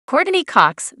Courteney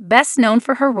Cox, best known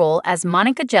for her role as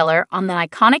Monica Geller on the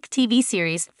iconic TV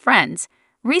series Friends,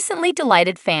 recently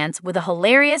delighted fans with a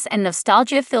hilarious and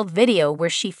nostalgia-filled video where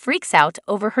she freaks out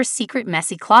over her secret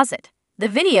messy closet. The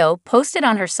video, posted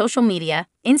on her social media,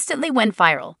 instantly went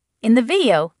viral. In the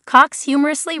video, Cox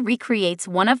humorously recreates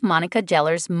one of Monica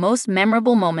Geller's most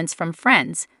memorable moments from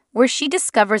Friends, where she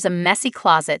discovers a messy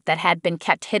closet that had been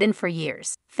kept hidden for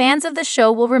years. Fans of the show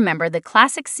will remember the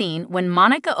classic scene when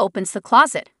Monica opens the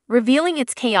closet, revealing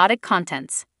its chaotic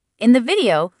contents. In the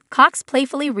video, Cox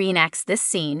playfully reenacts this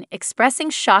scene, expressing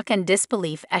shock and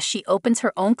disbelief as she opens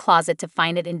her own closet to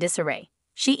find it in disarray.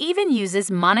 She even uses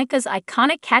Monica's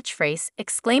iconic catchphrase,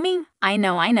 exclaiming, "I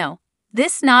know, I know."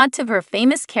 This nod to her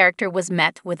famous character was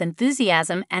met with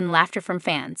enthusiasm and laughter from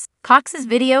fans. Cox's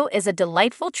video is a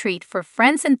delightful treat for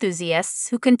Friends enthusiasts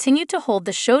who continue to hold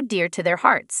the show dear to their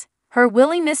hearts. Her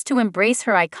willingness to embrace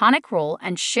her iconic role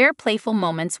and share playful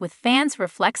moments with fans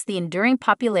reflects the enduring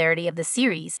popularity of the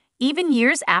series, even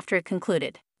years after it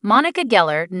concluded. Monica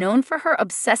Geller, known for her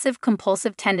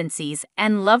obsessive-compulsive tendencies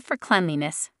and love for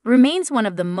cleanliness, remains one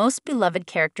of the most beloved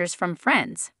characters from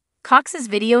Friends. Cox's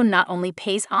video not only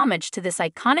pays homage to this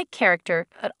iconic character,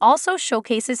 but also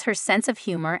showcases her sense of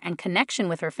humor and connection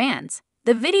with her fans.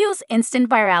 The video's instant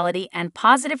virality and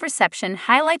positive reception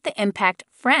highlight the impact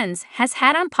Friends has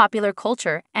had on popular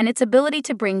culture and its ability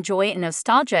to bring joy and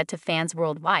nostalgia to fans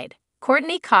worldwide.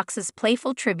 Courteney Cox's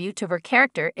playful tribute to her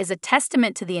character is a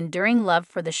testament to the enduring love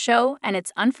for the show and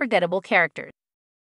its unforgettable characters.